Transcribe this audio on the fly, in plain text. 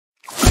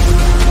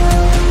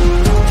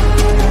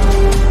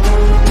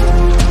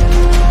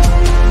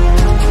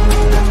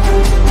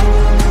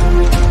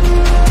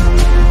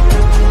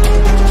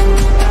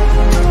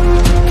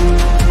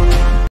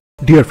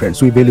Dear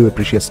friends, we value your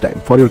precious time.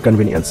 For your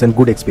convenience and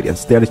good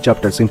experience, there is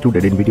chapters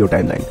included in video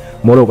timeline.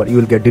 Moreover, you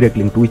will get direct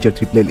link to Witcher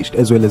 3 playlist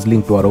as well as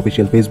link to our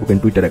official Facebook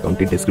and Twitter account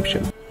in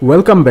description.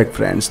 Welcome back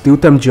friends,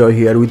 Dyutams Joy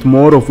here with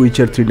more of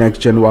Witcher 3 next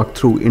gen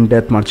walkthrough in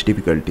Deathmarch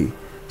difficulty.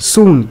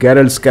 Soon,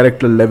 Geralt's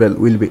character level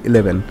will be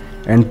 11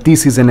 and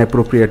this is an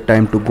appropriate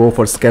time to go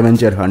for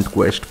scavenger hunt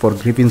quest for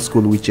Griffin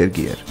School Witcher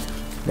gear.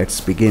 Let's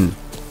begin.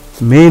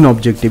 Main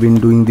objective in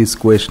doing this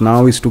quest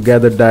now is to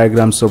gather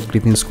diagrams of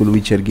Griffin School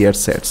Witcher gear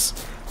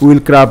sets. We will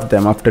craft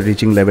them after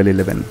reaching level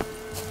 11.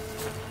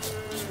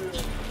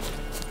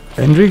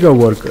 Enriga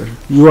worker,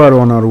 you are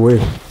on our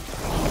way.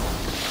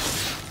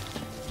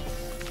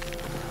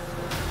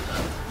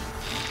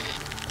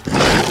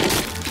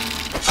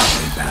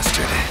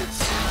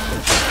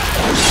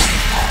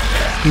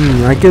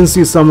 I can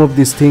see some of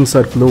these things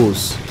are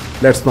close.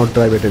 Let's not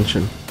drive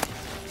attention.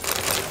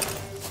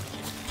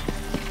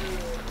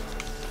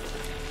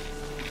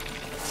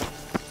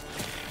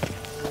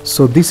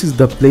 So this is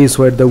the place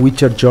where the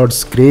Witcher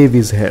George's grave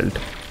is held.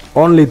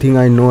 Only thing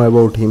I know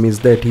about him is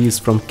that he is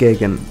from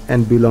Kagan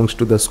and belongs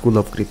to the School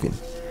of Griffin.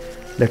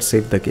 Let's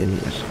save the game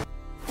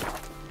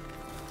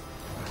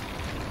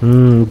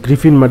here.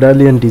 Griffin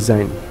medallion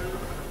design.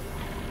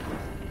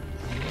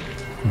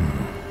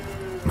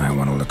 Might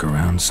want to look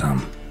around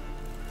some.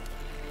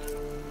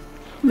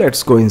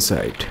 Let's go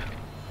inside.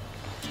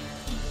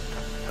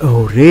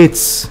 Oh,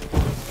 wraiths.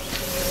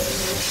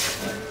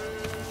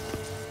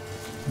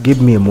 Give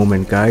me a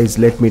moment guys,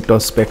 let me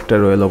toss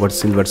Spectre Oil over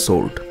Silver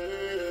Sword.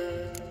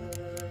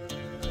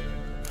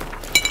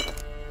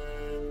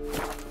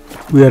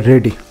 We are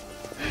ready.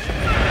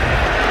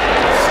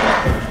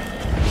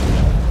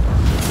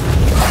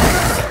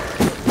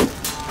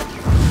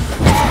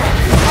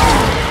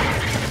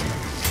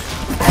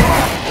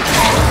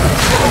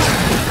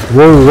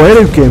 Whoa,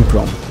 where you came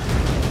from?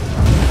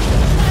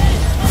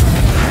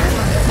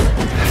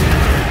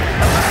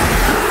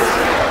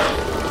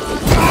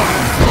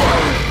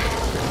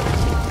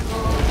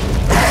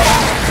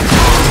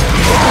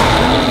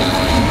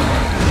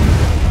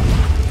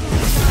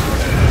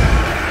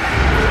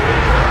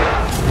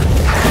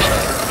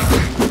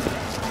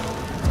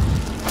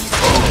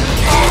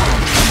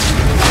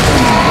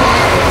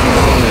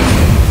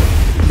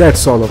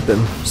 That's all of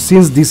them.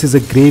 Since this is a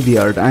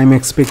graveyard, I am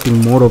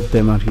expecting more of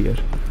them are here.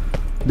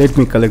 Let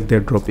me collect their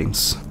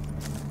droppings.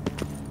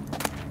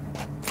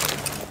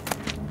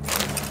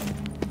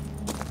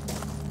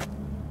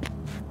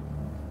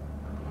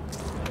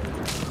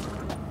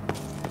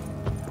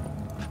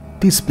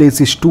 This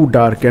place is too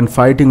dark and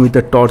fighting with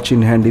a torch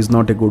in hand is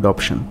not a good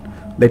option.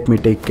 Let me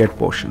take cat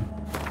potion.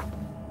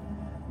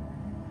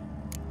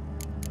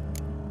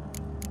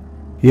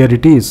 Here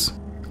it is.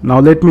 Now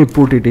let me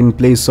put it in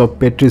place of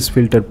Petri's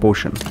filter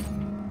potion.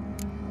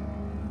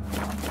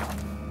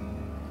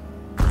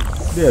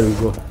 There we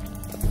go.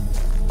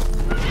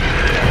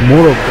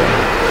 More of them.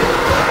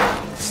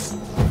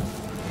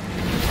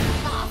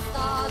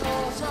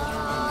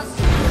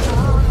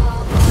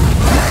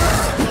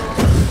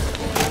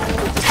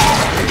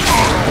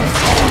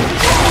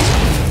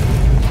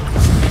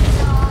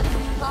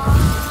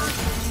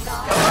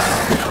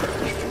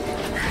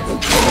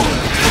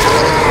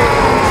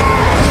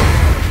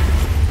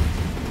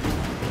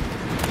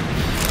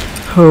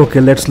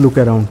 Okay, let's look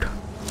around.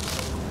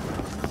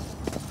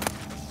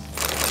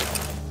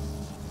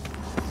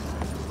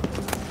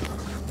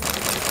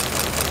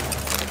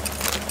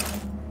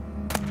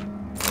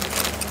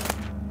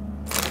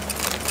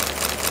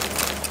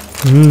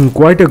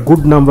 Quite a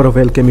good number of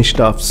alchemy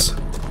stuffs.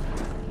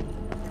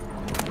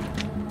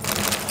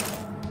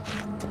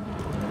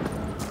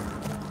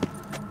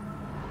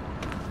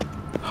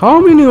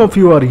 How many of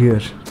you are here?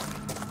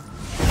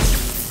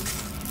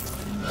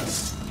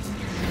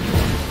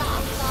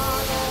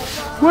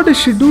 What is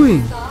she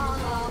doing?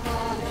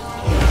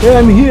 Hey,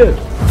 I'm here.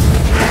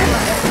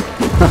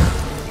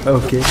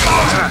 Okay.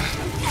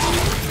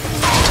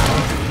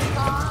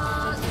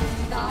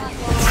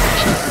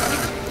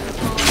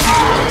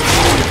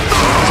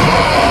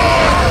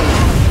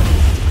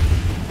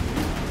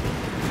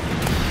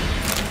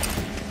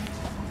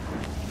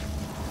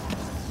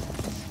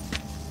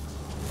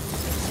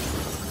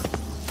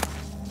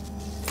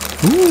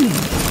 Ooh,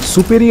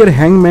 superior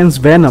hangman's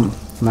venom.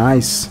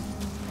 Nice.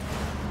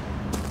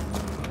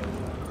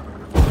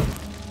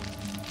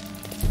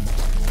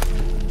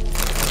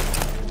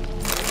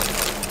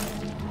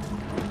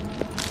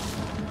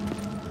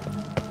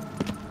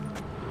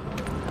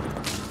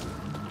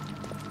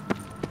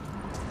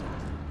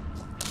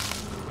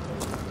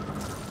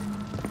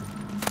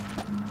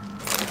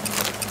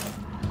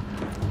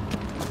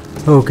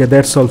 Okay,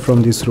 that's all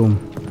from this room.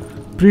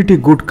 Pretty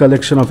good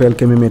collection of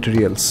alchemy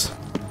materials.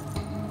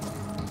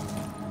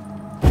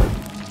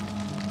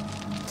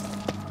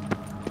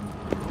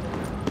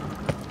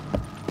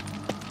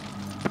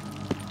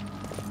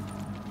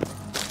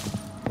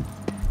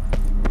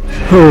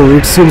 Oh,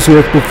 it seems we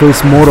have to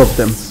face more of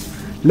them.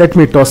 Let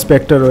me toss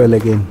Spectre Oil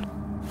again.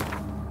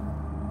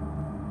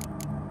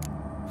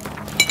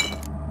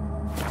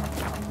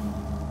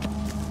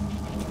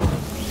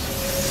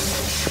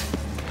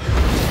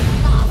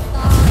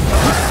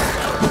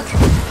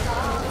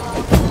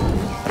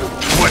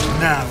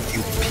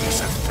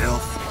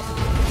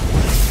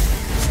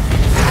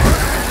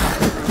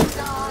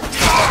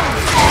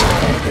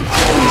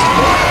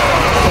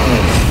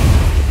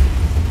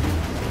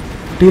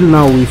 Till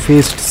now we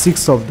faced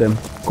 6 of them.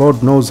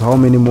 God knows how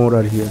many more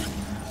are here.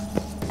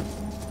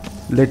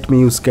 Let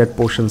me use cat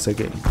potions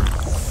again.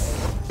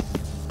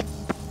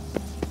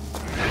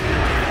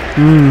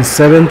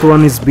 7th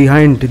one is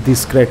behind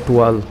this cracked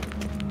wall.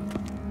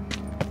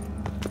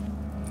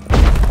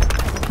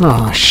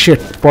 Ah shit,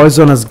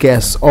 poisonous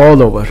gas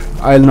all over.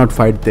 I'll not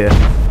fight there.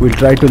 We'll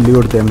try to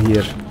lure them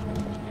here.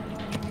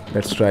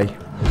 Let's try.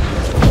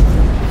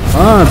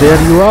 Ah,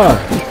 there you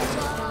are.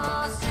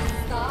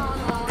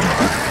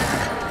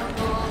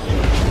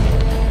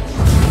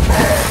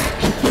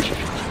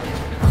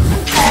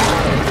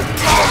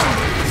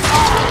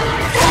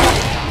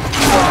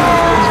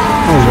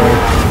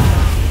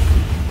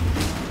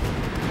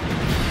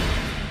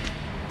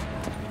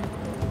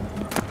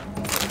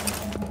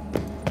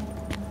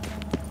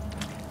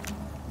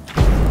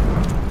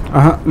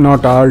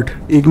 Not alt.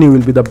 Igni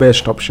will be the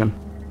best option.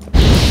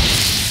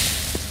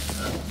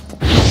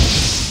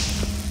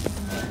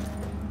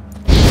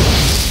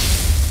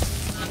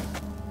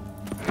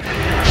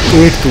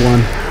 8th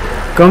one.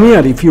 Come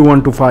here if you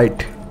want to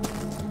fight.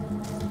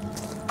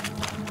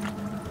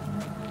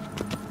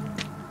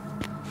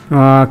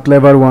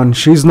 Clever one.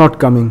 She's not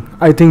coming.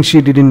 I think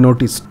she didn't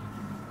notice.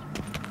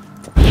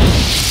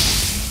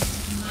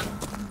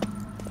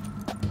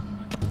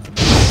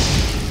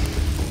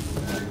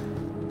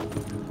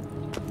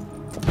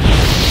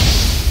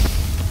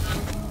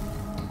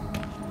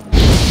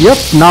 Yep,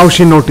 now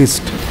she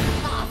noticed.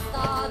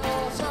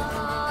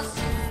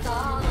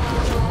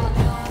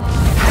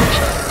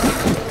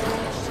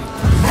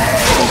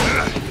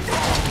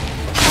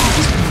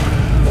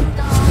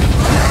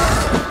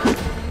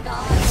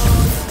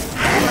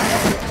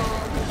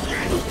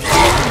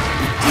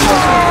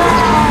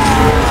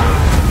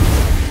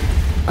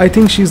 I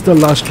think she's the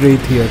last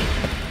wraith here.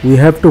 We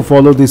have to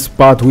follow this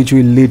path which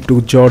will lead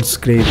to George's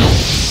grave.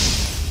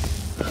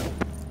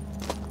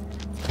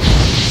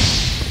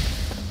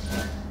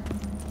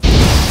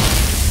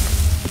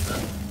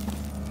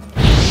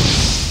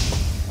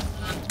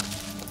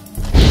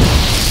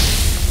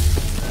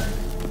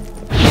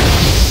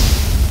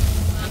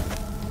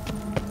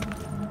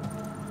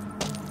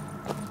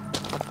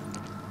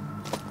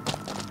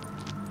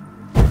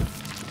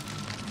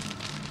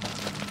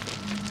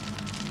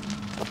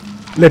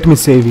 Let me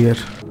save here.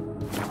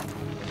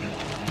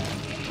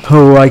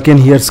 Oh, I can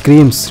hear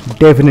screams.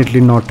 Definitely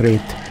not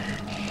wraith.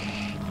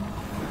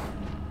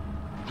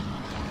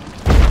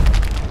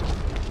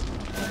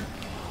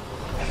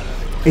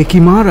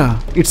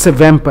 Ekimara, it's a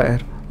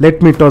vampire.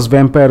 Let me toss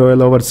vampire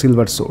oil over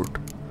silver sword.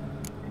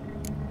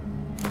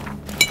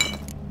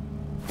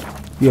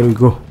 Here we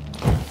go.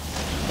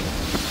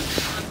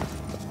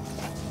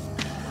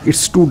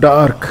 It's too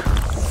dark.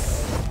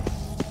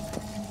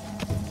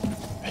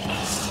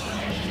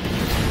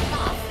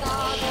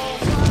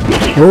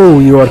 Oh,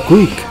 you are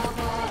quick.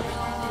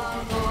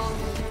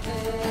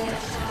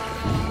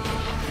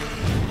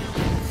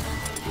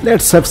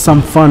 Let's have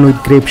some fun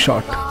with grape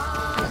shot.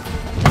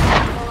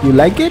 You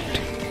like it?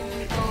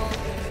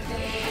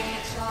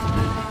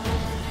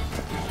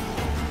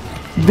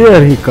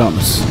 There he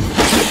comes.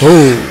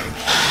 Oh.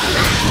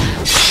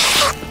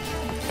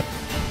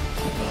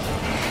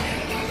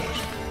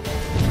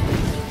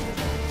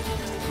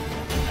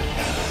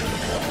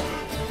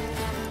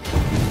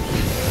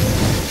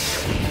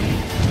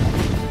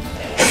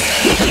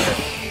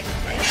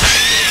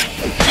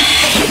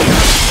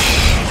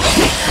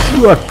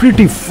 You are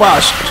pretty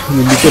fast,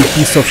 you little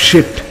piece of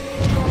shit.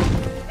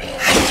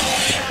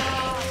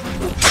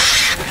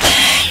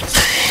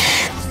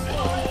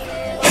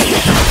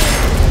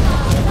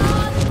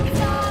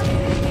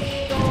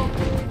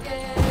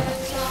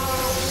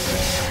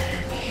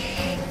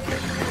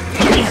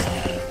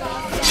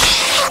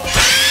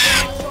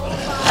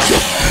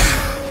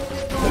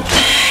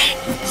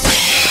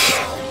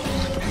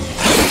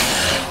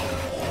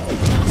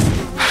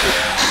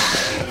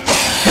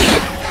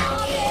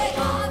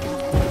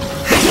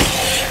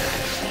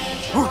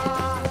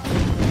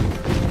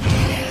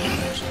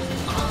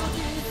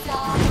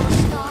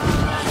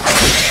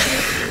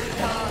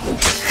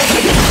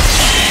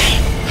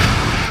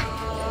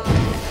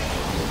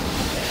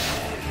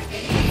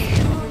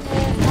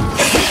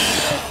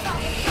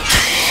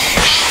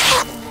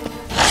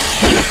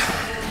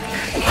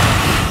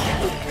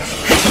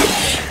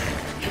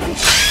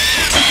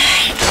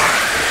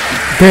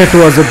 That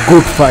was a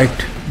good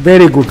fight,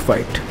 very good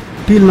fight.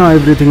 Till now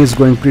everything is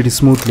going pretty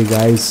smoothly,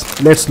 guys.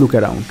 Let's look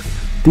around.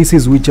 This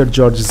is Witcher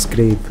George's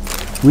grave.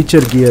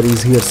 Witcher gear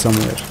is here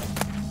somewhere.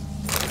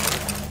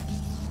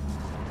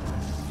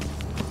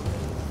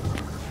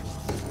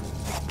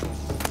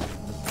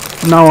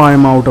 Now I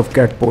am out of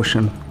cat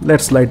potion.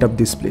 Let's light up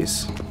this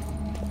place.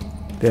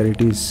 There it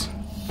is.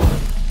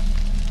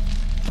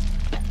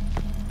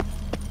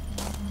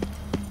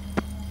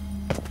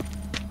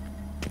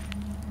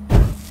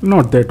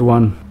 Not that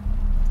one.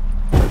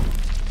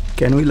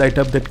 Can we light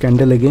up that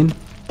candle again?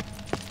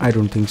 I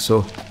don't think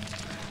so.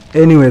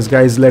 Anyways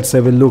guys, let's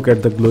have a look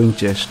at the glowing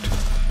chest.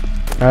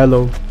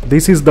 Hello,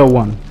 this is the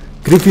one.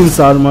 Griffin's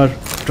armor,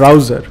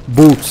 trouser,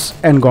 boots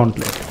and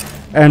gauntlet.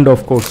 And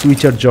of course,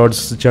 Witcher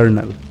George's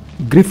journal.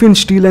 Griffin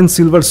steel and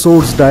silver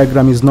swords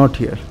diagram is not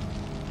here.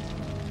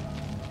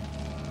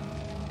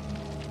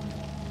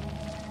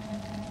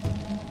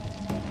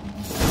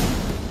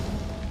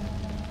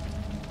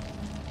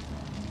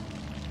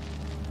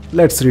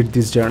 Let's read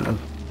this journal.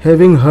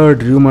 Having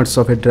heard rumors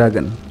of a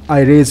dragon,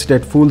 I raced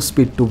at full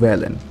speed to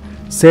Valen.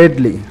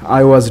 Sadly,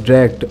 I was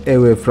dragged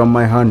away from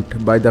my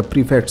hunt by the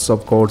prefects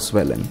of God's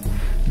Valen.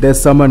 They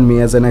summoned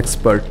me as an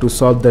expert to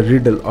solve the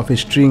riddle of a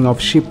string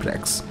of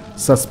shipwrecks,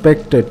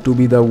 suspected to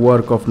be the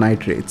work of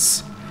night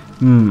wraiths.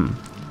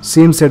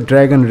 Seems a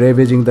dragon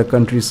ravaging the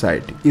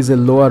countryside is a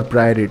lower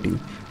priority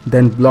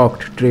than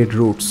blocked trade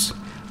routes.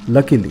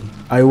 Luckily,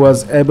 I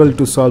was able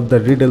to solve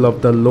the riddle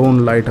of the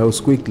lone lighthouse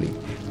quickly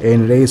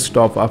and raced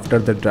off after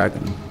the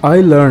dragon.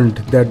 I learned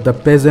that the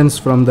peasants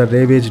from the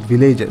ravaged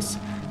villages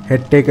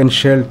had taken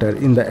shelter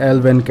in the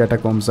elven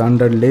catacombs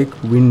under Lake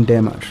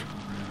Windermere.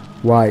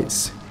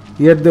 Wise,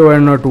 yet they were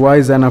not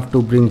wise enough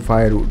to bring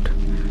firewood,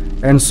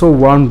 and so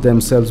warmed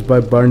themselves by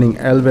burning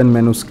elven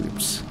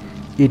manuscripts.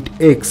 It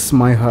aches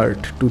my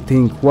heart to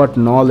think what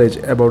knowledge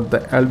about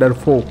the elder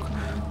folk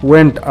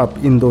went up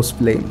in those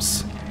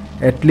flames.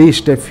 At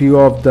least a few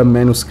of the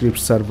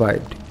manuscripts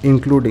survived,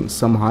 including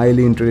some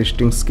highly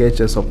interesting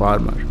sketches of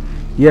armor.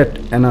 Yet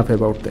enough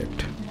about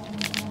that.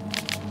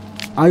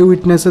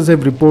 Eyewitnesses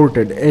have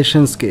reported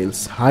Asian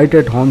scales, height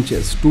at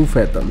haunches 2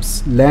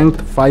 fathoms,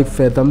 length 5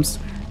 fathoms,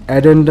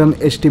 addendum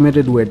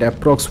estimated weight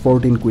approx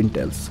 14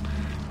 quintals,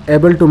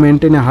 able to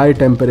maintain a high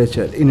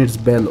temperature in its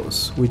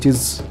bellows, which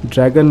is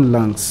dragon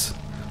lungs,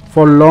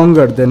 for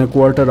longer than a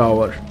quarter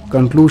hour.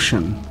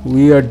 Conclusion: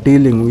 we are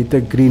dealing with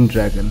a green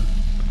dragon.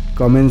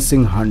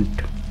 Commencing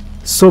hunt.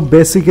 So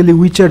basically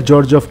Witcher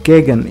George of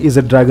Kagan is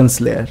a dragon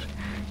slayer.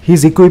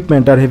 His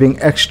equipment are having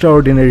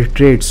extraordinary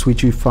traits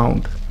which we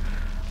found.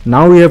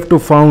 Now we have to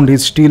find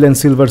his steel and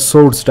silver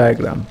swords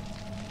diagram.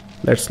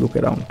 Let's look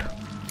around.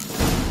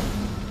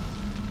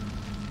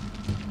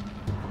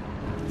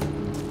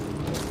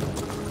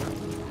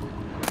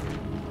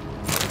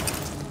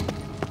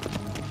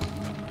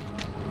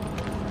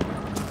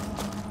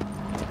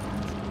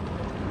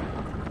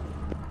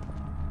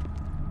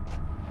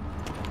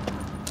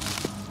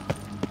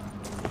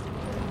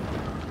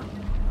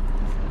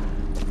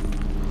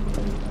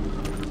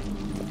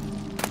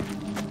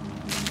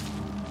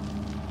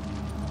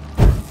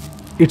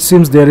 It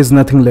seems there is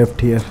nothing left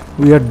here.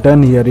 We are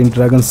done here in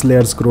Dragon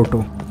Slayer's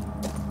grotto.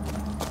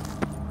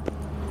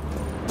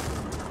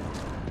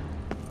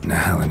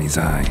 Nahal in his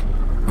eye.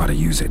 Ought to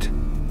use it.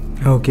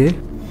 Okay.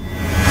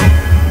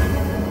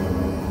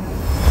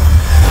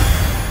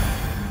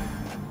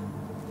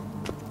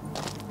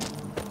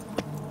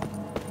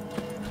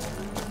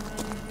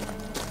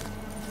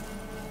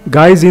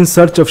 Guys in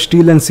search of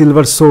steel and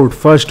silver sword,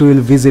 first we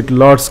will visit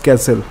Lord's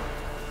Castle.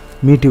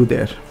 Meet you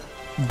there.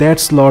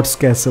 That's Lord's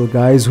Castle,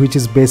 guys, which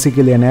is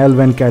basically an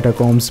elven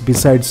catacombs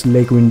besides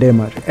Lake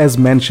Windermere, as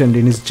mentioned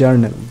in his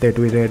journal that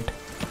we read.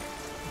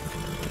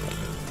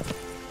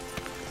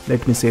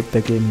 Let me save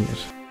the game here.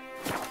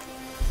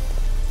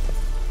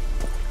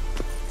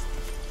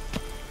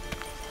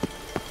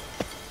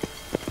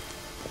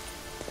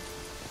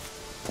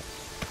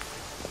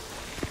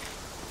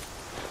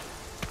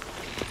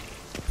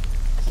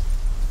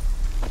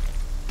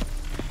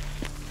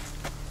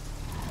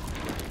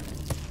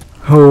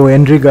 Oh,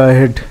 Enriga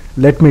ahead.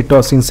 Let me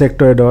toss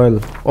insectoid oil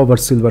over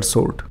silver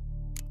sword.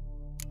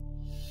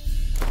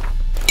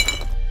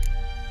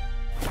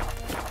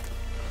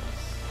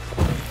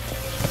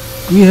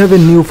 We have a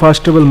new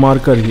fastable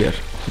marker here.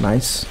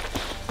 Nice.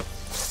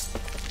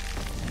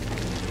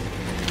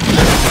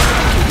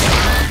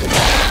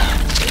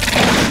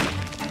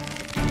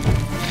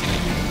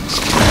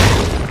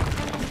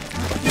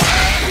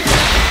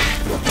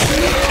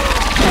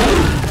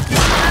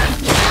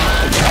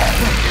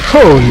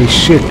 Holy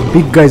shit,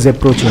 big guys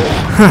approaching.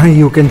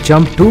 You can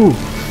jump too.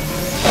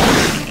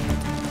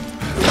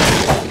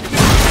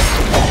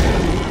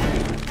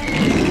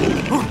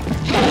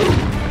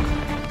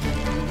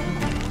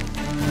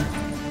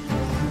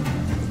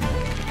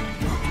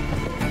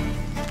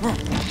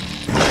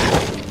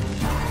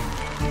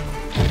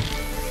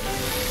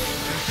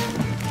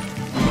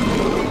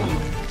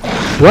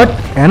 What?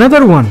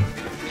 Another one?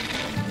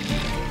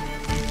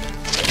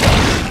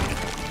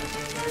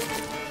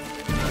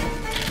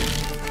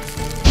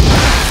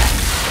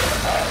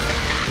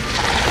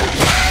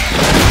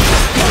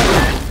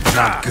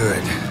 Not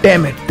good.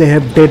 Damn it, they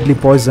have deadly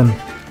poison.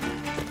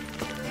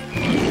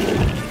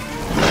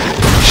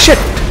 Shit!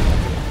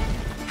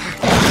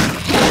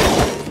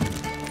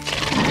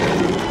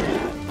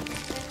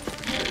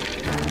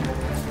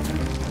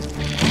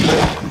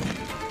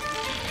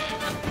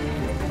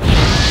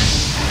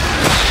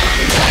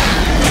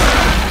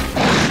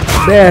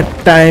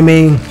 Bad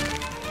timing.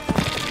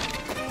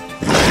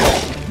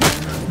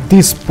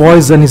 This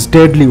poison is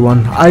deadly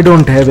one. I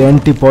don't have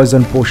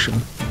anti-poison potion.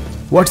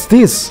 What's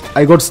this?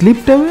 I got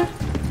slipped away?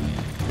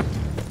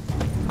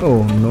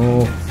 Oh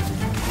no.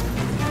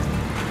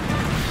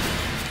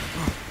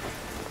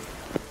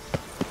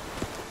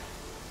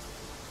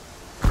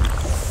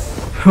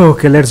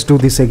 Okay, let's do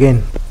this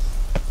again.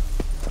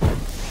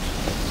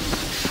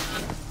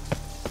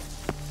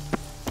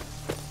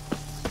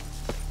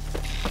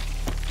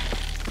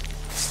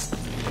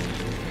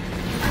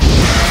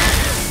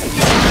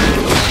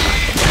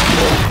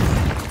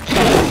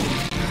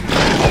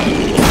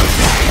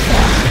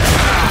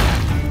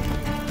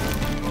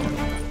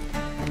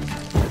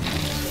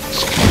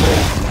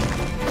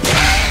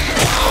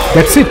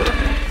 That's it.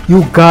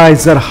 You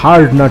guys are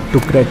hard nut to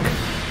crack.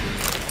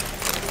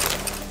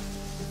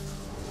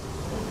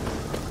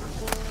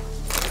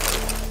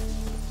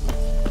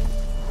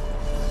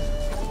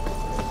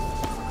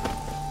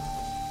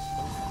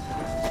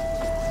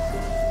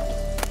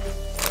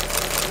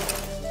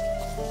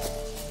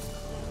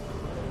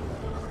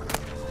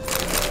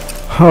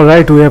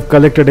 Alright, we have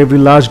collected every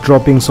last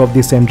droppings of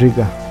this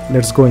Endriga.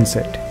 Let's go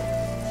inside.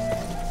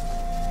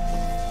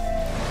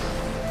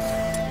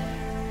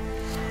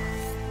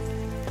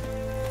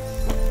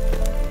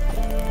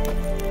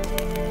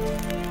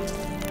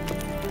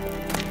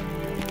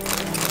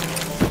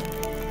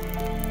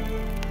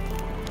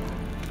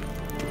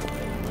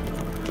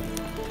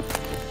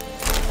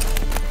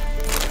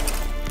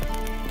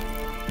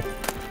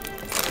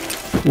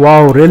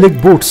 Wow,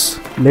 relic boots.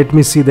 Let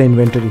me see the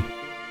inventory.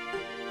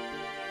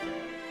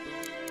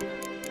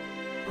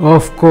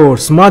 Of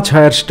course, much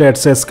higher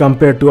stats as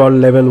compared to our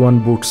level 1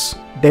 boots.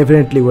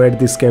 Definitely wear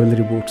these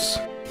cavalry boots.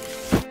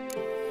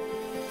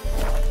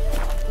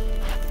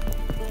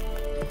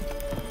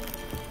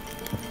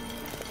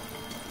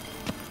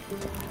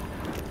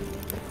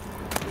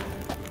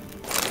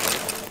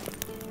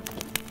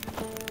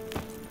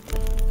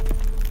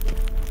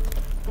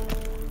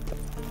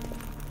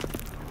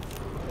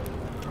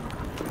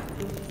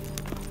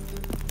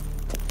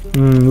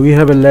 We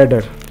have a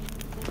ladder.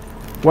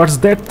 What's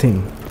that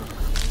thing?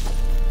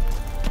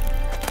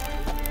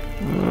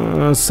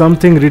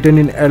 Something written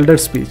in elder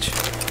speech.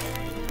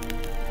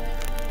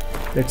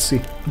 Let's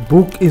see.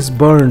 Book is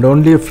burned,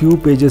 only a few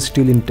pages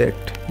still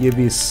intact.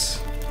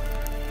 Yevis.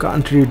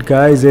 Can't read,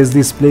 guys, as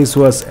this place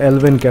was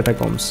elven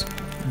catacombs.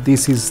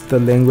 This is the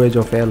language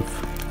of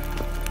elf.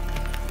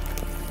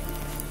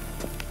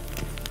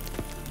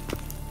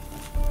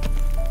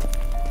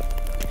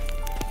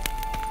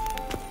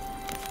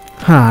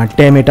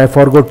 Damn it, I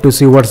forgot to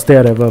see what's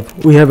there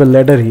above. We have a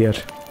ladder here.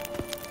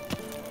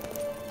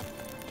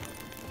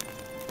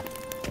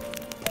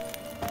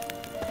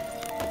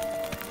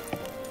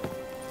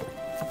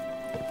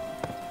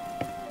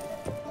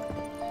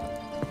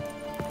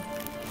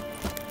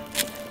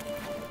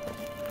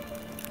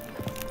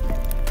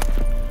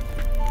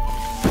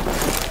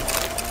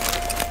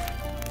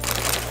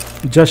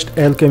 Just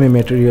alchemy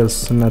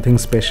materials, nothing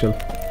special.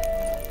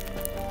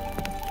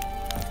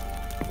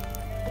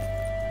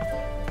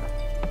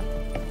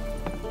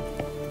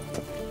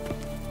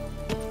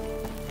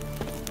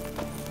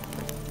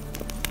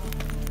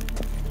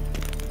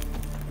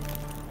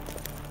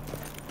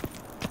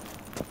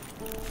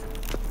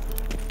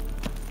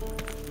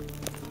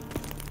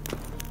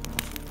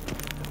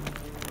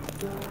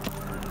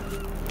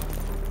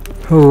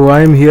 Oh,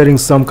 I am hearing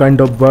some kind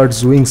of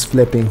bird's wings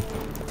flapping.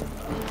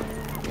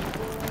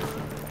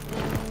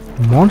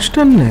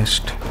 Monster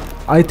nest.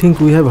 I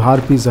think we have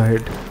harpies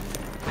ahead.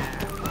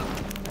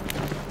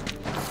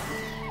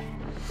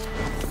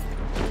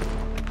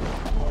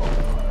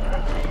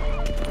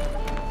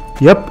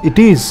 Yep, it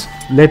is.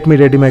 Let me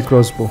ready my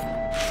crossbow.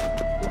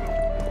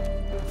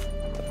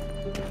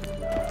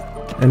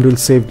 And we'll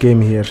save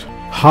game here.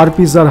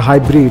 Harpies are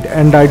hybrid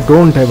and I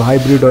don't have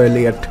hybrid oil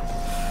yet.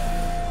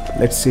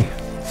 Let's see.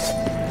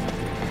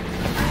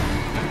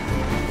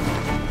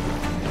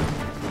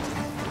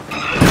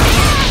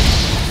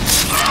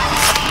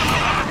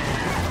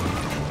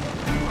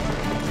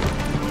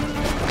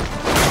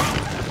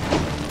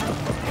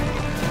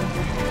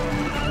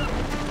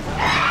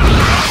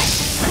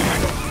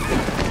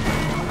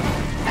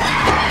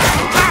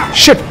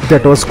 Shit,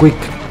 that was quick.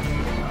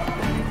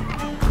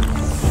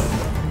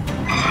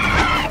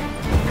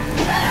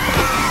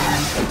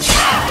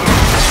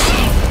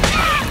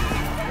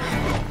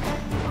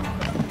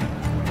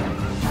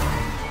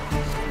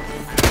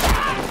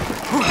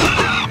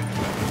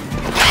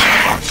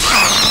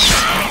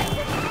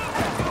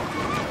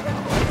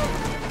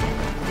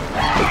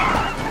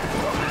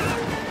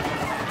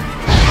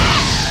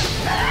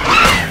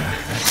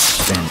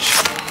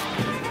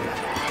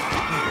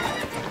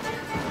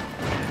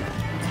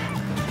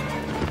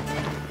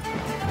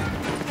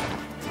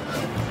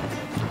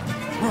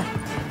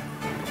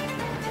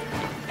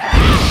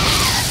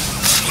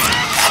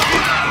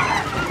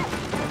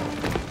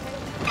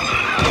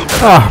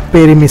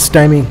 Perry missed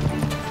timing.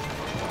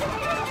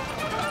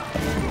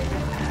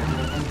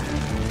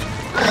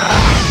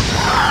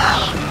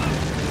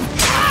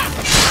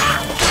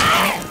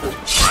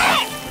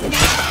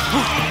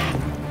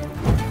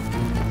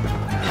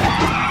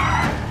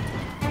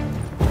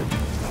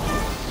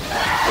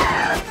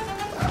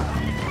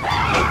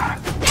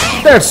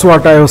 That's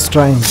what I was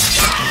trying.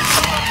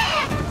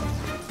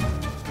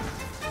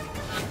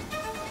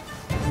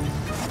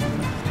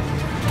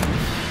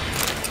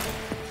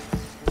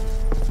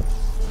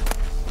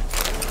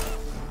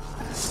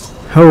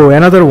 Oh,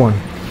 another one.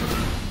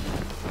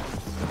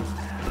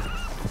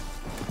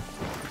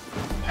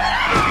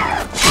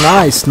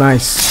 Nice,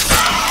 nice.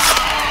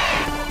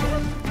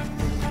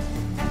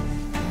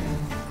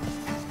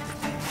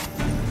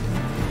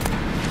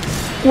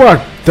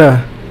 What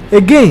the?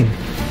 Again?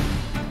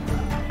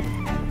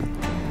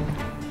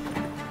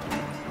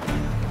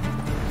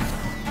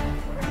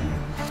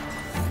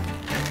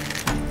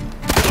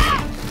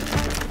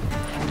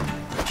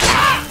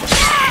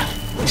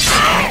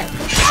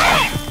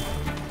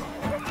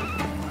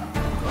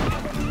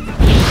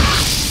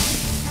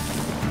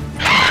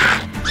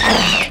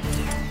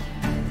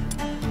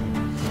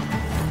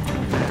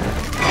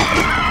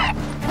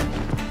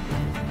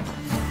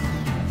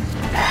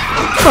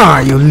 Ah,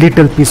 you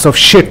little piece of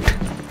shit.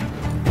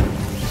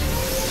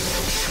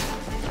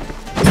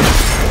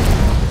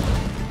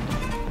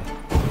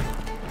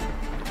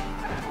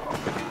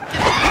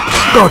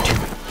 Got you.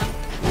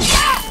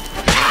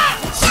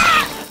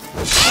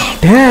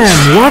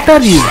 Damn, what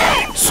are you?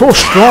 So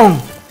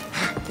strong.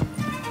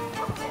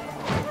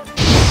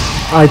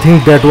 I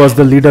think that was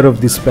the leader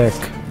of this pack.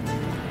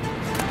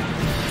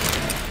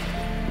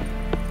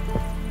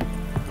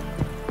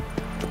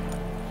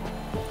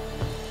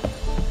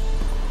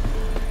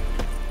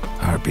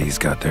 Harpies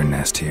got their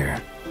nest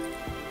here.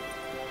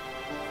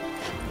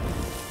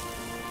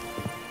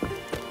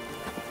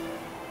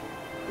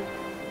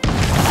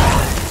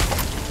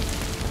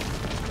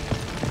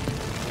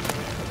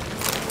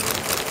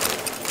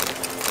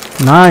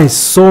 Nice,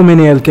 so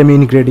many alchemy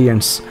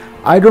ingredients.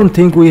 I don't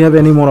think we have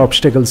any more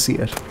obstacles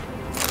here.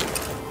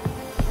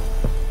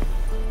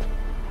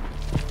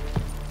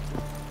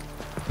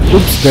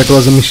 Oops, that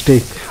was a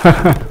mistake.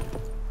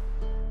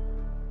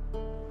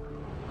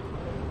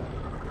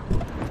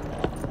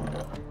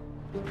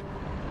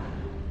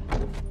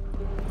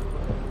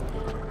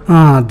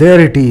 Ah, there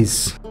it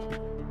is.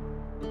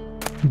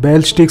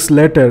 Bellstick's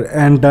letter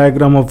and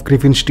diagram of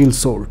Griffin Steel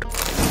sword.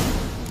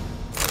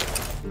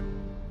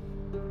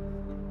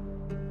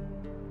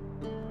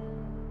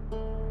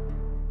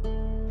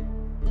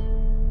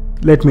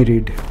 Let me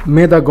read.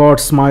 May the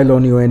gods smile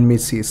on you and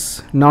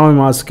misses. Now I'm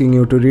asking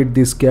you to read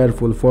this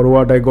careful, for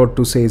what I got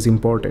to say is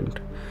important.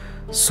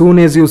 Soon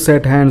as you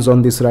set hands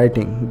on this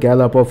writing,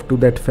 gallop off to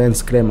that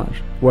fence Kramer,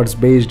 what's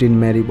based in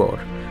Maribor.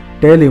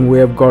 Tell him we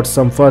have got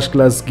some first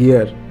class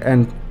gear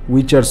and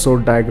Witcher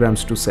sword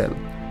diagrams to sell.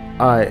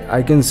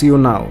 I can see you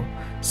now,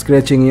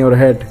 scratching your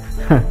head,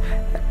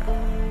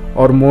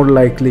 or more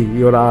likely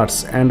your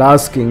arse, and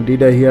asking,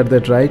 did I hear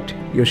that right?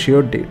 You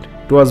sure did.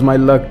 'Twas my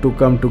luck to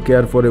come to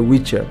care for a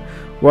Witcher,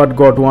 what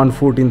got one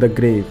foot in the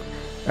grave,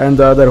 and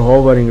the other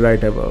hovering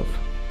right above.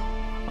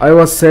 I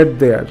was sat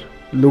there,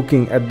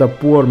 looking at the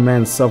poor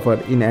man suffer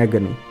in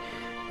agony,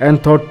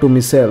 and thought to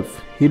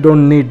myself, he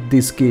don't need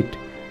this kit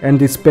and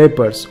these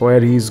papers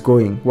where he is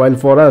going, while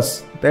for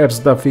us, that's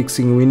the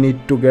fixing we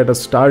need to get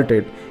us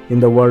started in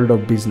the world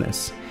of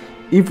business.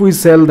 If we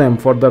sell them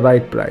for the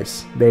right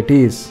price, that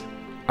is.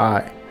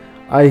 I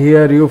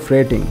hear you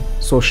fretting,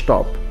 so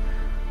stop.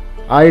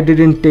 I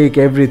didn't take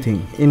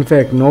everything, in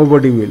fact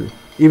nobody will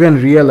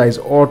even realize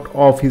aught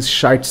of his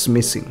shite's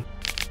missing.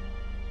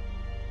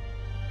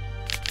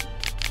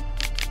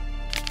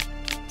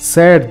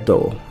 Sad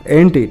though,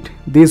 ain't it?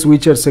 This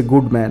Witcher's a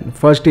good man.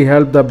 First he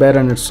helped the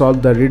Baronet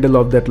solve the riddle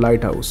of that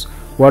lighthouse,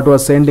 what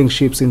was sending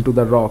ships into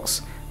the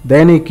rocks.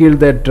 Then he killed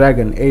that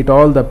dragon, ate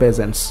all the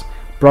peasants.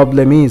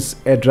 Problem is,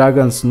 a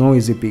dragon's no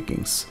easy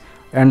pickings.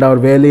 And our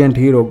valiant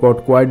hero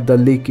got quite the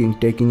licking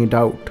taking it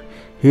out.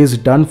 He is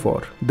done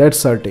for, that's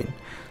certain.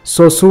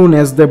 So soon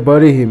as they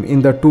bury him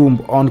in the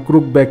tomb on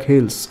Crookback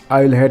Hills,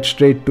 I'll head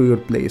straight to your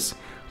place.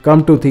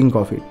 Come to think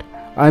of it,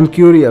 I'm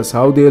curious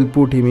how they'll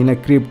put him in a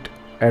crypt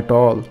at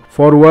all.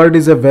 For word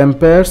is a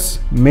vampire's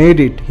made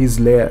it his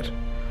lair.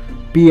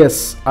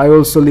 P.S. I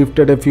also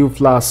lifted a few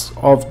flasks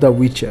of the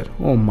Witcher.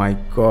 Oh my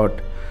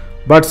god.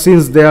 But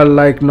since they are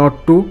like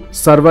not to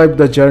survive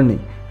the journey,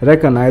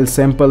 reckon I'll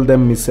sample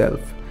them myself.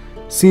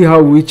 See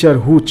how Witcher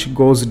hooch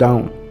goes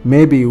down.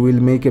 Maybe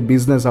we'll make a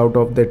business out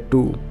of that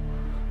too.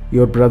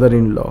 Your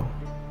brother-in-law,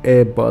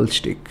 a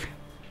Ballstick.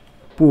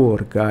 Poor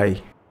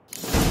guy.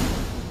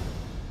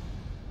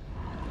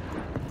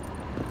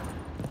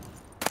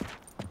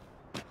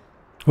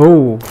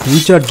 Oh,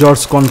 Witcher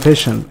George's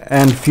confession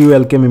and few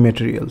alchemy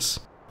materials.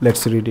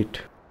 Let's read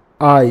it.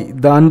 I,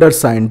 the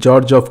undersigned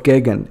George of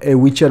Kagan, a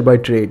Witcher by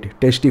trade,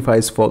 testify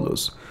as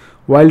follows.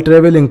 While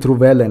traveling through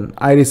Valen,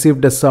 I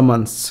received a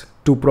summons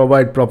to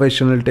provide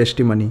professional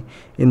testimony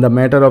in the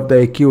matter of the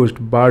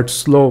accused Bart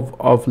Slove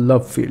of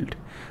Lovefield.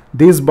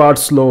 This Bart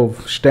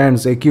Slove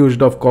stands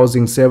accused of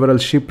causing several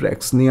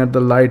shipwrecks near the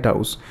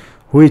lighthouse,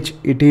 which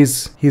it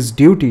is his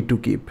duty to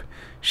keep.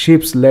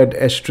 Ships led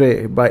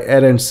astray by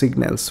errant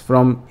signals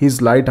from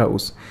his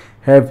lighthouse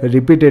have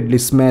repeatedly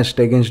smashed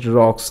against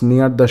rocks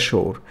near the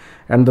shore,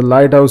 and the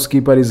lighthouse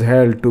keeper is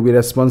held to be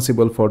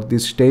responsible for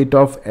this state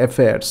of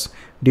affairs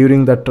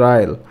during the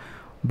trial.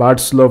 Bart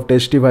Slove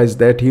testifies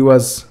that he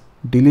was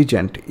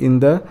diligent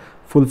in the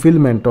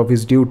fulfillment of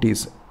his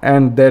duties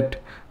and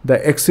that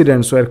The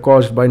accidents were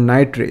caused by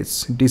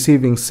nitrates,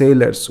 deceiving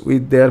sailors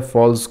with their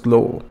false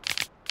glow.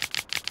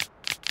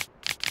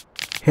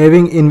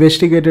 Having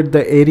investigated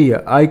the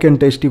area, I can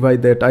testify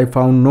that I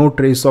found no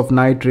trace of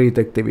nitrate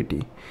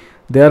activity.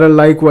 There are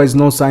likewise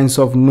no signs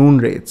of noon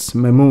wraiths,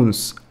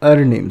 mamoons,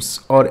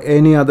 urnims, or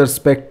any other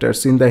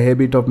spectres in the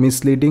habit of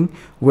misleading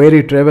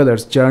weary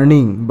travelers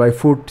journeying by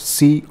foot,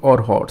 sea,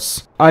 or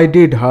horse. I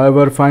did,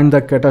 however, find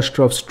the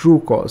catastrophe's true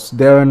cause.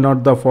 They were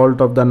not the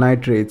fault of the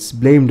nitrates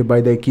blamed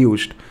by the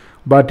accused,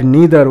 but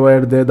neither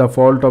were they the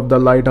fault of the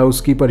lighthouse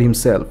keeper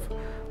himself.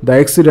 The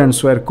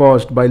accidents were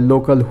caused by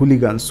local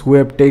hooligans who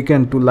have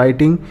taken to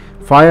lighting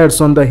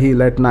fires on the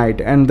hill at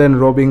night and then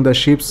robbing the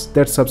ships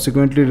that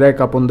subsequently wreck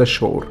upon the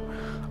shore.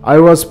 I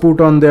was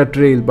put on their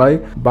trail by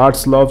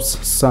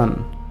Bartslov's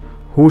son,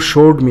 who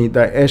showed me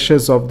the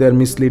ashes of their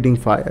misleading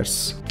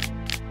fires.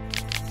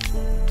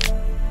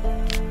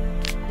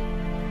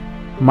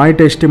 My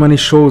testimony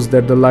shows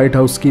that the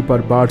lighthouse keeper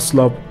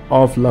Bartslov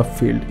of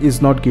Lovefield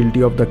is not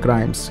guilty of the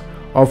crimes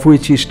of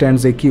which he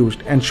stands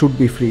accused and should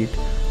be freed.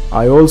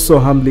 I also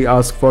humbly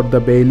ask for the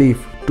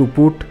bailiff to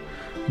put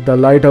the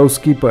lighthouse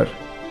keeper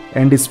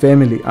and his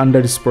family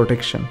under his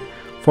protection.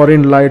 For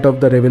in light of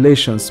the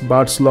revelations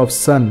Bartslov's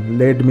son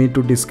led me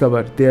to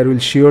discover, there will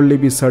surely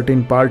be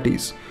certain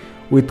parties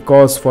with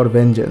cause for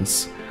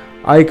vengeance.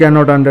 I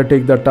cannot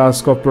undertake the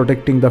task of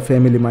protecting the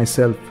family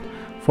myself,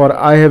 for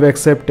I have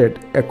accepted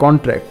a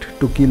contract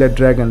to kill a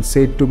dragon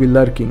said to be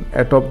lurking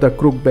atop the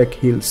Crookback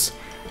Hills,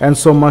 and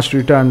so must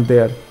return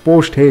there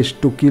post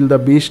haste to kill the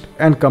beast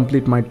and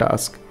complete my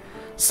task.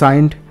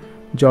 Signed,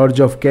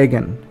 George of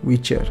Kagan,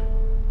 Witcher.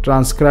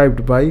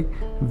 Transcribed by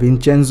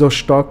Vincenzo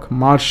Stock,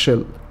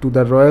 Marshal to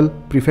the Royal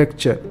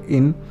Prefecture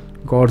in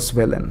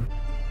Gorswellen.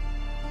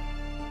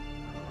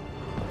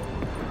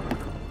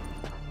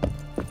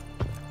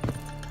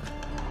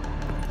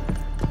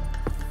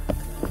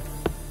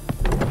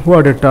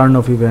 What a turn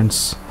of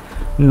events.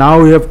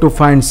 Now we have to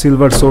find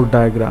Silver Sword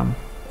diagram.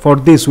 For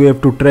this we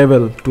have to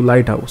travel to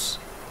Lighthouse.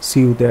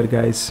 See you there,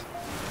 guys.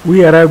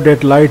 We arrived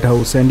at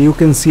Lighthouse and you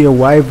can see a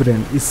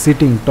wyvern is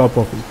sitting top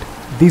of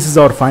it. This is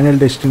our final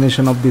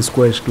destination of this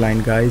quest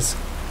line, guys.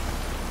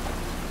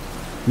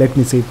 Let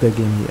me save the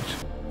game here.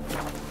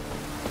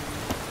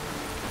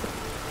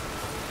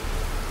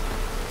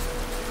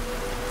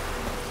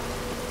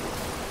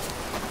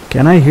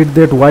 Can I hit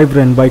that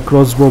wyvern by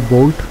crossbow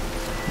bolt?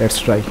 Let's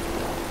try.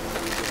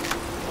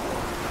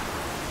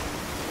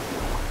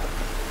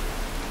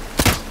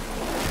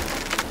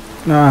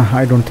 Nah,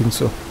 I don't think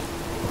so.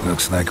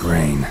 Looks like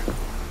rain.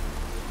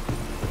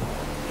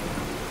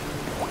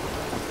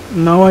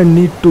 Now I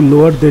need to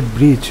lower that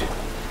bridge.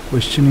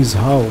 Question is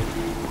how?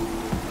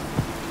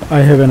 I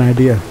have an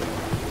idea.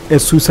 A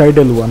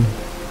suicidal one.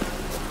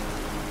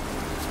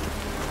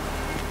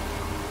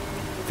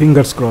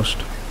 Fingers crossed.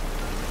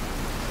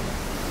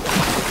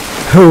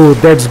 Oh,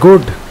 that's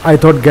good. I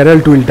thought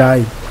Geralt will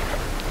die.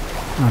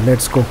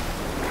 Let's go.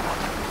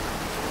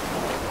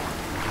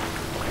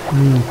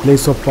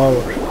 Place of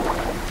power.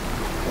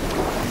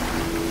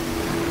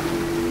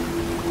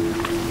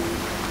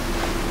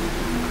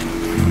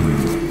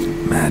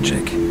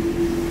 Magic.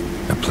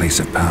 A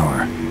place of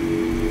power.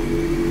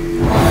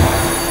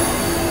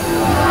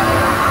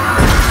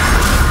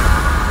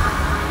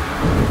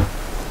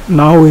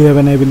 Now we have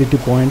an ability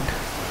point.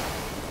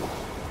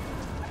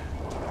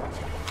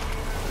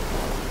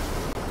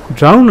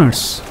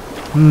 Drowners.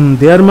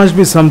 There must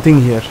be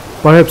something here.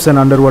 Perhaps an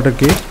underwater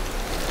cave.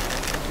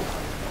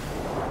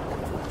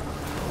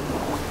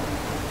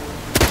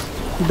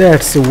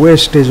 That's a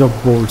wastage of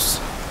bolts.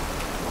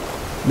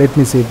 Let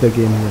me save the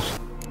game here.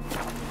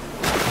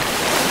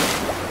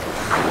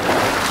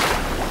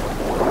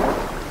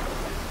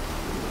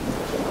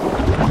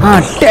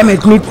 Damn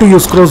it, need to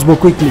use crossbow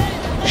quickly.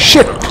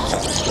 Shit!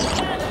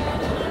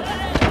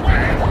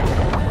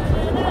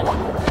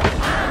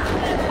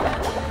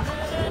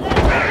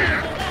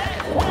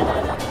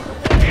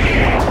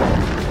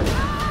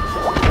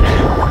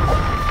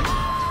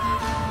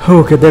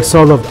 Okay, that's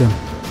all of them.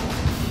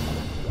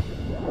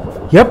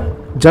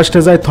 Yep, just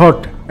as I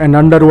thought, an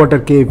underwater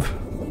cave.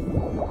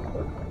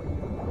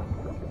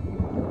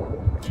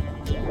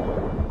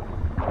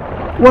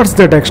 What's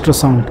that extra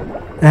sound?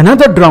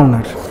 Another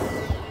drowner.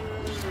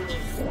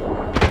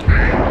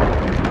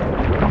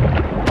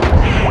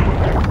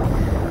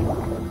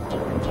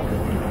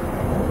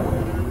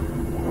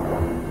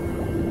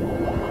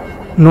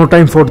 No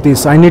time for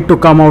this. I need to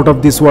come out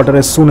of this water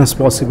as soon as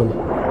possible.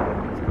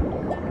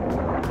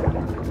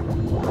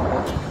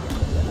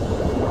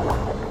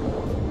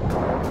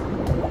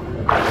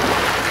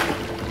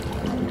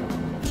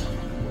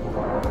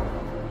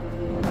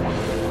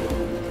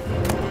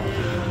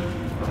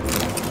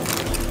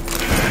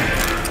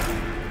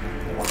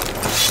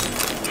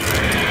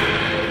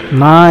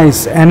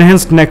 Nice.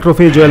 Enhanced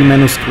necrophage oil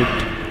manuscript.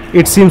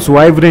 It seems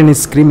wyvern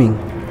is screaming.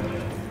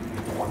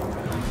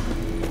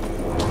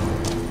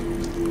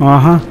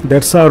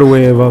 That's our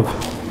way above.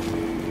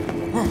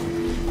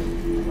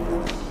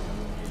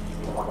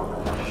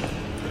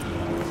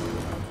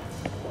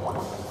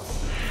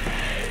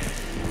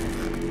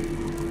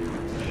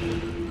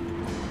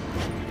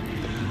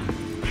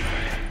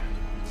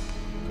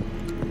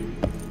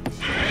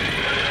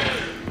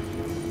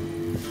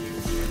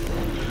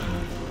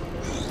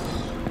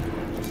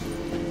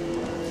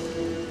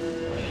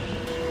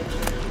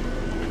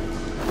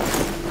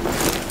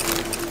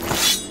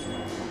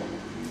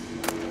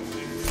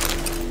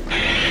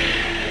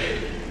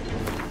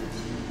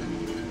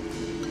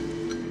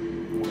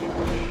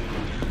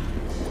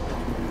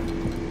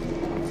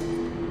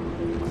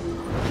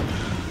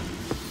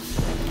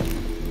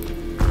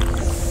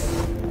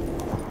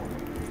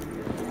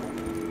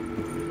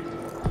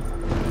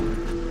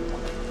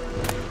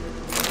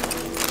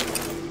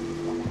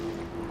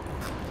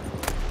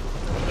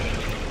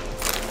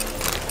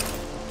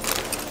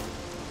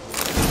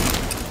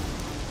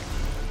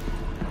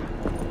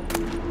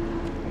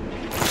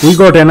 We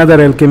got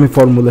another alchemy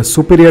formula,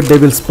 superior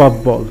devil's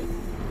puffball.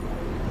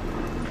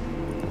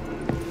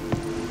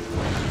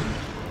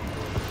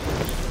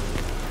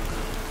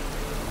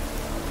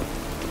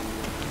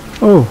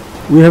 Oh,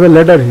 we have a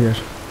ladder here.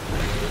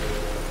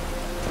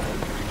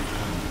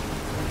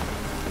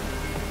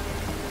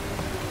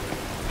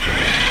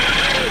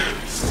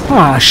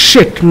 Ah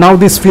shit, now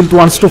this filth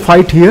wants to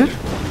fight here.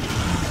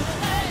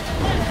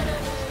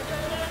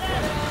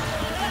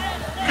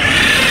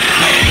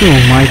 Oh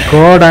my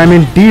god, I am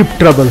in deep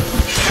trouble.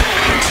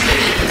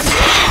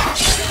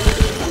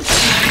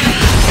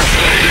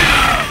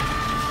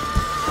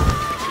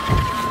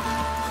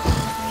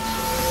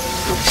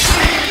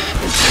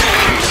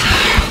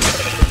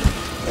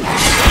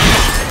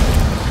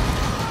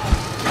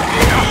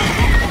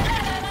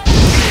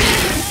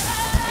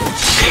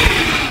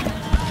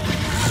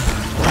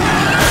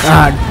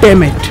 Ah,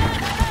 damn it.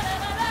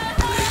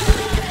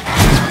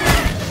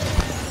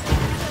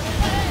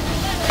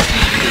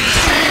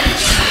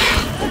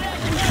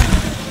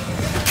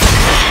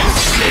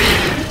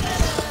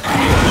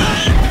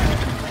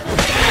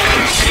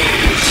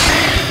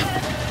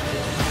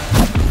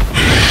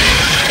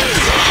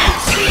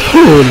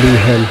 Holy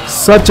hell,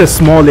 such a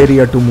small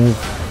area to move.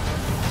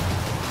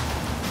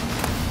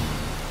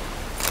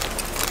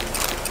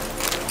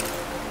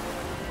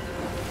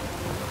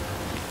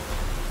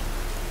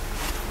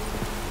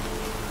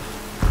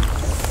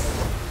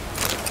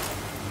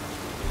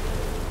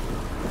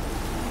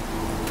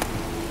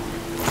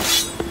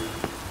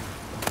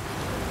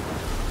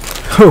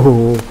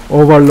 Oh,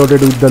 overloaded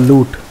with the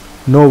loot.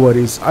 No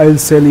worries, I'll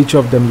sell each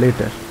of them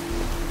later.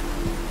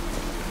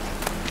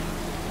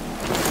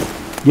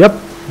 Yep,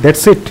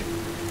 that's it.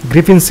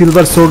 Griffin's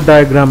silver sword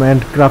diagram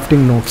and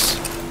crafting notes.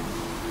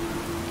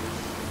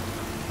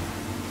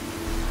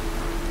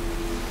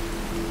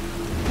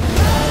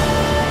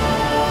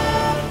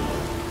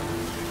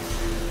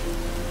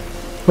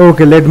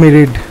 Okay, let me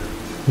read.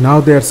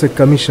 Now there's a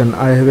commission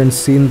I haven't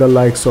seen the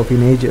likes of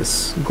in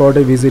ages. Got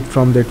a visit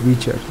from that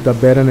Witcher. The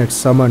Baronet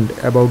summoned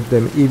about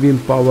them evil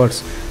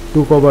powers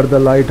took over the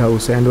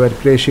lighthouse and were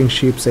crashing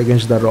ships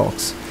against the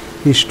rocks.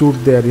 He stood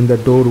there in the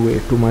doorway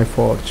to my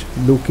forge,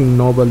 looking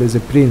noble as a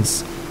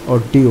prince or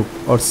duke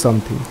or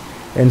something,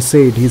 and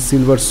said his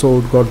silver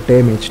sword got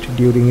damaged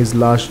during his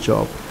last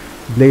job.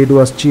 Blade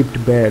was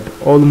chipped bad,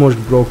 almost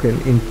broken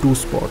in 2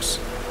 spots.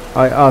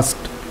 I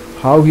asked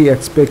how he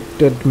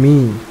expected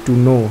me to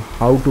know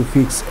how to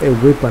fix a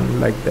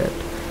weapon like that,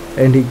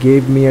 and he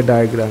gave me a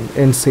diagram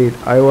and said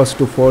I was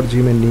to forge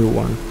him a new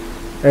one,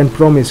 and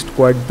promised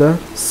quite the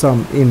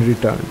sum in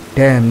return.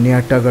 Damn,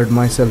 near tuggered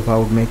myself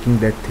out making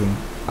that thing.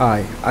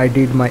 I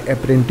did my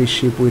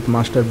apprenticeship with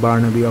Master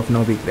Barnaby of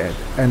Novigrad,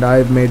 and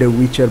I've made a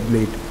Witcher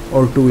blade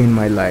or 2 in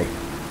my life,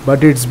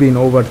 but it's been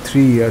over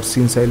 3 years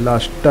since I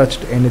last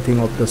touched anything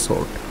of the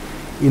sort.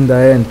 In the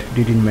end,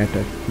 didn't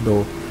matter,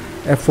 though.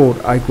 Before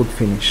I could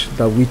finish,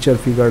 the Witcher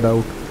figured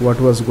out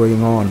what was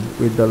going on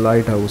with the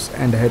lighthouse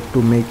and had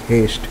to make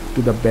haste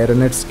to the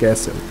Baronet's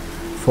castle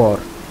for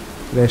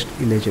rest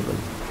illegible.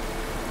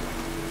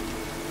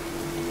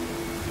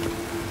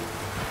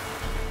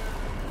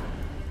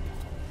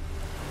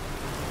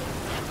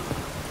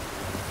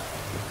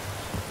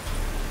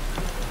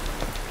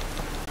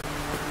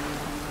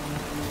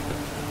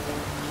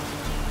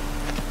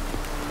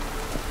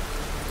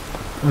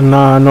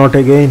 Nah, not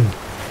again.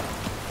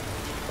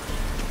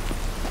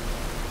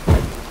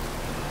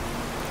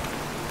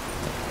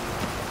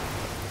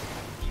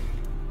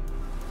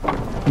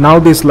 Now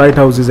this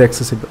lighthouse is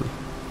accessible.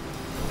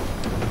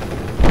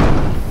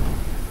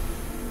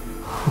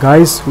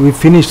 Guys, we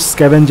finished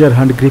Scavenger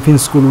Hunt Griffin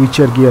School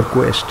Witcher Gear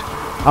quest.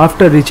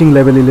 After reaching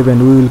level 11,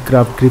 we will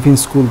craft Griffin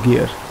School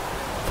gear.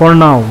 For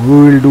now,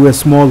 we will do a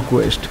small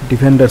quest,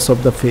 Defenders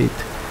of the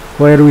Faith,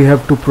 where we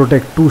have to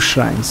protect 2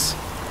 shrines.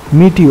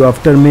 Meet you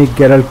after make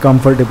Geralt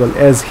comfortable,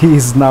 as he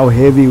is now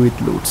heavy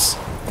with loots.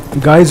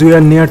 Guys, we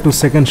are near to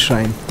 2nd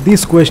shrine.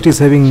 This quest is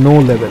having no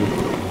level.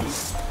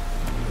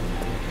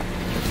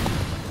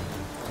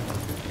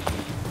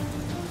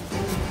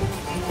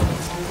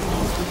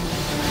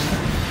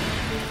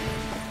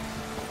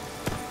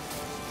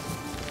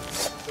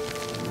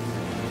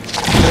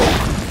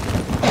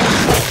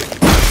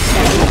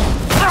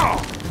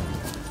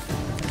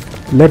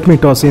 Let me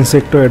toss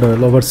insectoid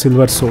oil over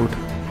silver sword.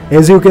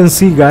 As you can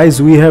see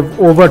guys, we have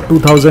over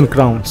 2000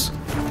 crowns.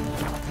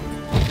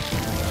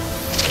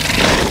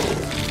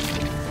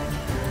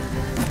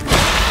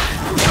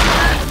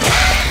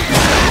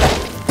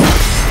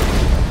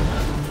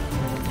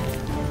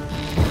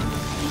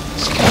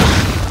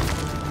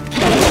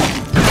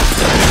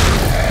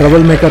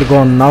 Troublemaker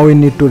gone, now we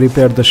need to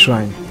repair the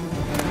shrine.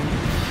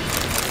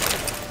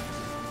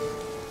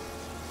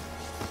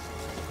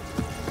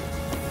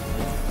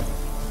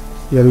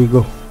 Here we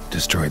go.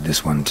 Destroyed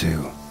this one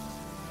too.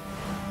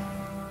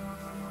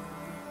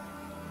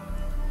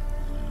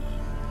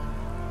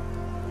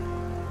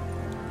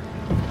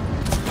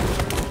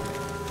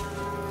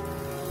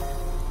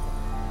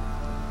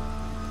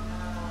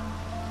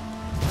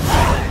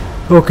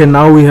 Okay,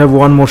 now we have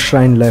one more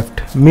shrine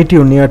left. Meet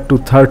you near to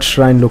 3rd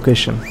shrine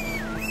location.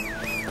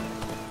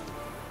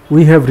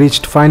 We have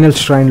reached final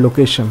shrine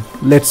location.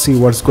 Let's see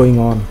what's going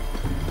on.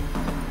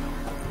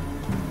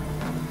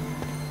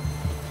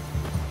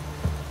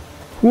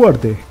 Who are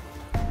they?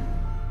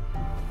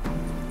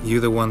 You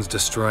the ones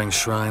destroying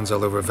shrines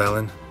all over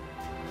Velen?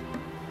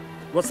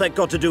 What's that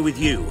got to do with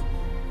you?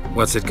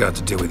 What's it got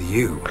to do with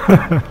you?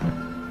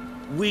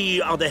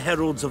 We are the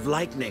heralds of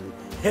lightning.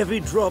 Heavy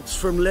drops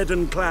from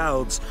leaden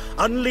clouds.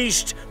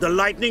 Unleashed, the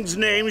lightning's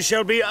name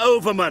shall be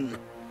Overman.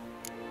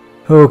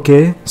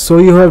 Okay, so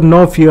you have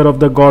no fear of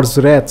the god's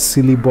wrath,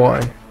 silly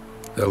boy.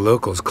 The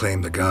locals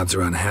claim the gods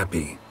are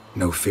unhappy.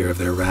 No fear of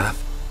their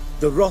wrath?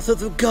 The wrath of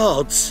the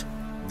gods?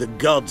 The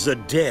gods are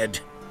dead.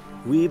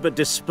 We but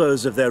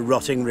dispose of their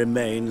rotting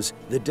remains,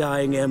 the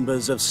dying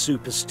embers of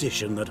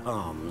superstition that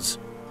harms.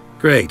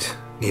 Great.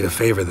 Need a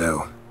favor,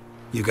 though.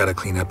 You gotta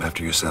clean up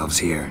after yourselves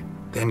here.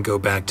 Then go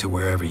back to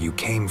wherever you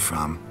came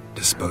from.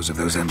 Dispose of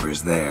those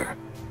embers there.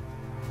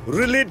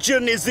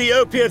 Religion is the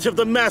opiate of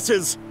the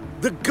masses.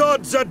 The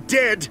gods are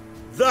dead.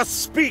 Thus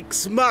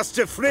speaks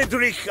Master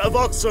Friedrich of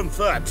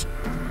Oxenfurt.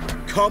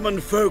 Common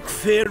folk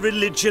fear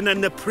religion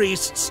and the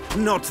priests,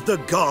 not the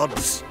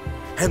gods.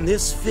 And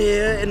this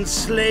fear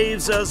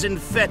enslaves us in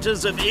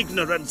fetters of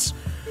ignorance.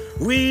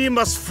 We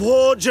must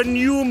forge a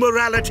new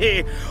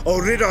morality,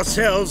 or rid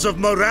ourselves of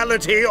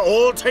morality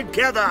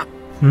altogether.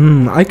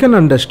 I can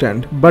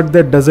understand, but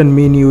that doesn't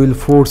mean you will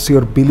force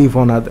your belief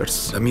on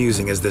others.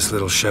 Amusing as this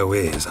little show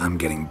is, I'm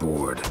getting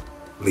bored.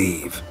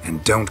 Leave,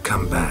 and don't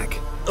come back.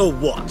 Or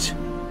what?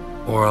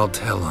 Or I'll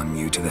tell on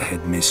you to the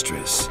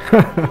headmistress.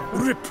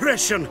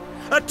 Repression!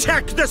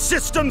 Attack the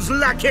system's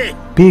lackey!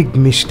 Big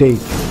mistake.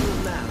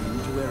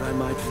 Land where I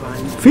might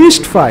find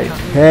Fist fight?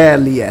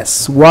 Hell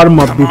yes. Warm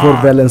up before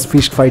Valen's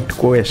fist fight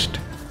quest.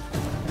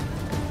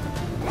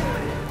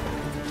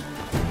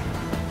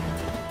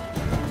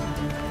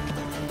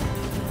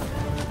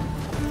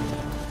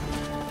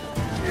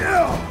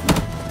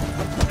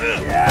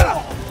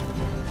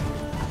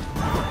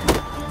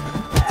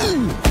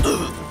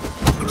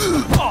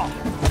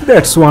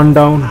 That's one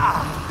down.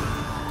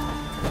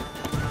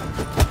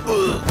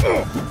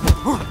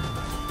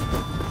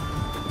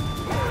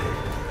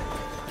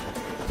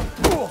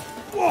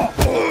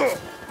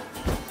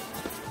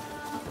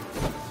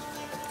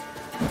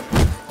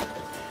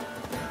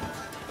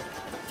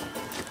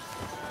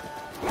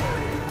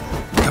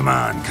 Come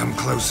on, come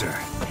closer.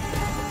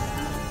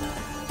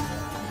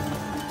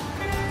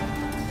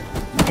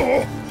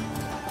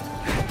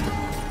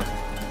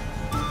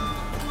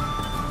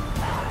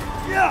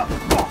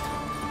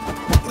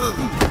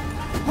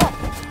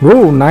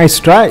 Oh, nice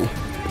try. 2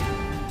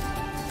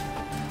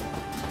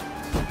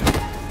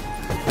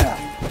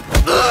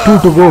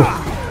 to go.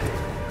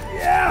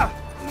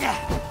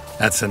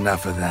 That's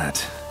enough of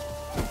that.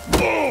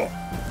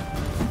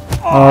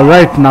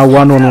 Alright, now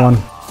 1-on-1.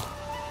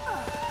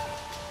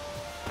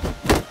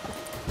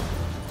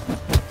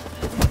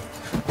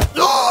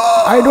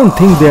 I don't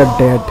think they are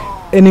dead.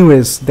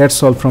 Anyways,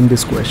 that's all from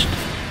this quest.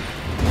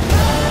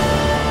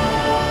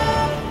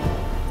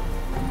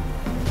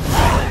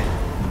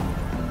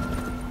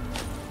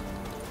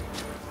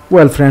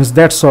 Well friends,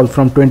 that's all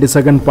from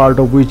 22nd part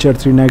of Witcher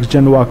 3 Next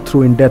Gen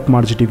walkthrough in Death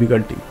March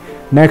difficulty.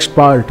 Next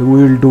part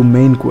we will do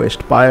main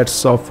quest,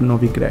 Pirates of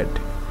Novigrad.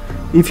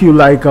 If you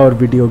like our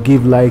video,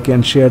 give like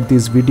and share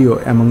this video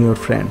among your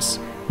friends.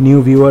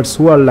 New viewers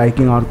who are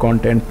liking our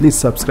content, please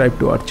subscribe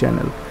to our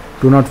channel.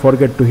 Do not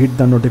forget to hit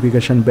the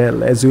notification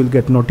bell as you will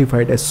get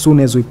notified as soon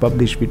as we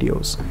publish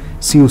videos.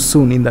 See you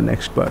soon in the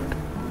next part.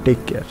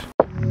 Take care.